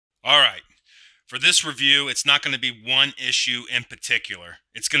Alright, for this review, it's not going to be one issue in particular.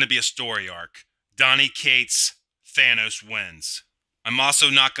 It's going to be a story arc. Donny Cates, Thanos wins. I'm also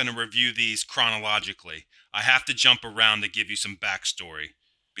not going to review these chronologically. I have to jump around to give you some backstory.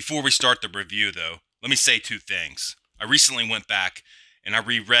 Before we start the review though, let me say two things. I recently went back and I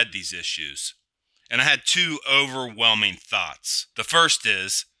reread these issues, and I had two overwhelming thoughts. The first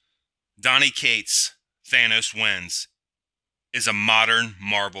is, Donny Cates, Thanos wins, is a modern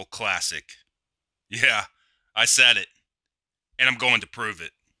Marvel classic. Yeah, I said it, and I'm going to prove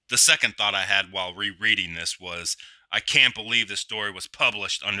it. The second thought I had while rereading this was, I can't believe this story was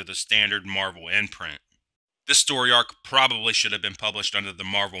published under the standard Marvel imprint. This story arc probably should have been published under the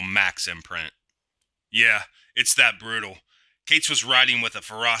Marvel Max imprint. Yeah, it's that brutal. Cates was writing with a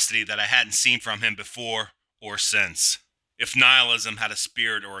ferocity that I hadn't seen from him before or since. If nihilism had a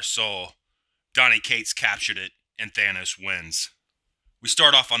spirit or a soul, Donny Cates captured it, and Thanos wins. We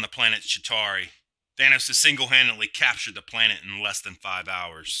start off on the planet Chitauri. Thanos has single-handedly captured the planet in less than 5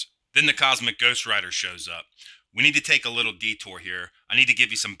 hours. Then the Cosmic Ghost Rider shows up. We need to take a little detour here. I need to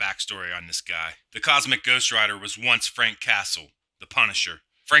give you some backstory on this guy. The Cosmic Ghost Rider was once Frank Castle, the Punisher.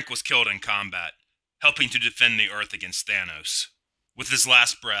 Frank was killed in combat, helping to defend the Earth against Thanos. With his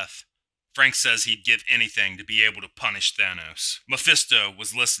last breath, Frank says he'd give anything to be able to punish Thanos. Mephisto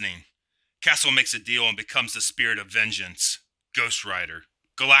was listening. Castle makes a deal and becomes the spirit of vengeance, Ghost Rider.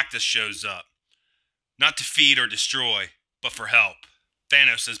 Galactus shows up, not to feed or destroy, but for help.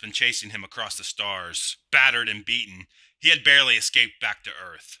 Thanos has been chasing him across the stars. Battered and beaten, he had barely escaped back to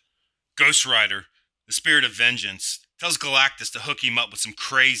Earth. Ghost Rider, the spirit of vengeance, tells Galactus to hook him up with some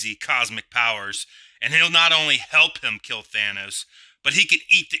crazy cosmic powers, and he'll not only help him kill Thanos, but he can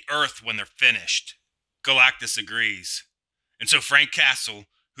eat the Earth when they're finished. Galactus agrees, and so Frank Castle,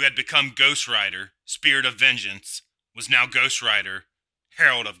 who had become Ghost Rider, Spirit of Vengeance, was now Ghost Rider,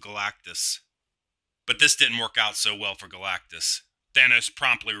 Herald of Galactus. But this didn't work out so well for Galactus. Thanos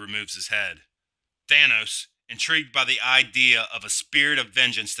promptly removes his head. Thanos, intrigued by the idea of a spirit of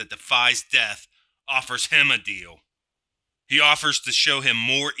vengeance that defies death, offers him a deal. He offers to show him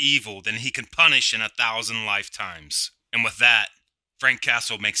more evil than he can punish in 1,000 lifetimes. And with that, Frank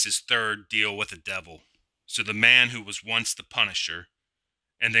Castle makes his third deal with the devil. So the man who was once the Punisher,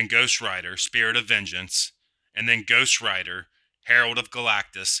 and then Ghost Rider, Spirit of Vengeance, and then Ghost Rider, Herald of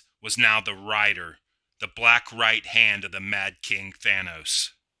Galactus, was now the Rider, the black right hand of the Mad King Thanos.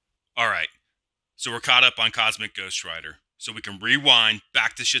 Alright, so we're caught up on Cosmic Ghost Rider, so we can rewind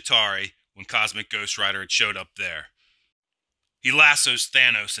back to Chitauri when Cosmic Ghost Rider had showed up there. He lassos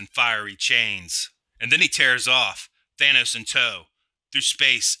Thanos in fiery chains, and then he tears off, Thanos in tow, through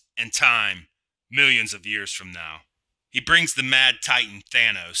space and time, millions of years from now. He brings the Mad Titan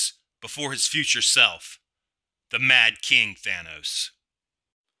Thanos before his future self, the Mad King Thanos.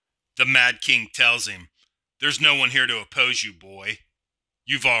 The Mad King tells him, "There's no one here to oppose you, boy.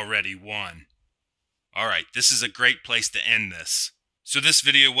 You've already won." Alright, this is a great place to end this. So this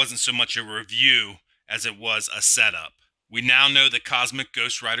video wasn't so much a review as it was a setup. We now know the Cosmic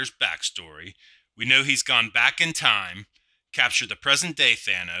Ghost Rider's backstory. We know he's gone back in time, captured the present day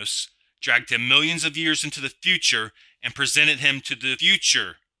Thanos, dragged him millions of years into the future, and presented him to the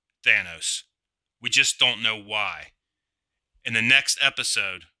future Thanos. We just don't know why. In the next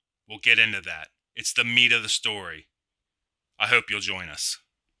episode, we'll get into that. It's the meat of the story. I hope you'll join us.